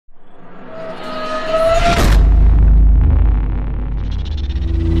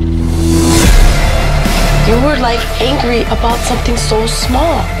angry about something so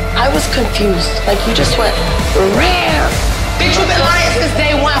small? I was confused. Like, you just went rare. Bitch, you've been lying since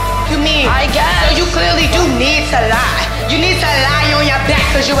day one. You mean? I guess. So you clearly do need to lie. You need to lie on your back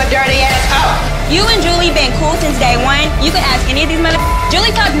because you a dirty ass hoe. You and Julie been cool since day one. You can ask any of these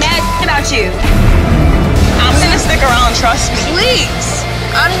Julie talked mad about you. I'm gonna stick around, trust me. Please.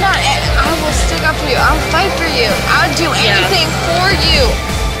 I will stick up for you. I'll fight for you. I'll do anything for you.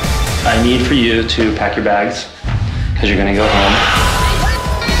 I need for you to pack your bags because you're gonna go home.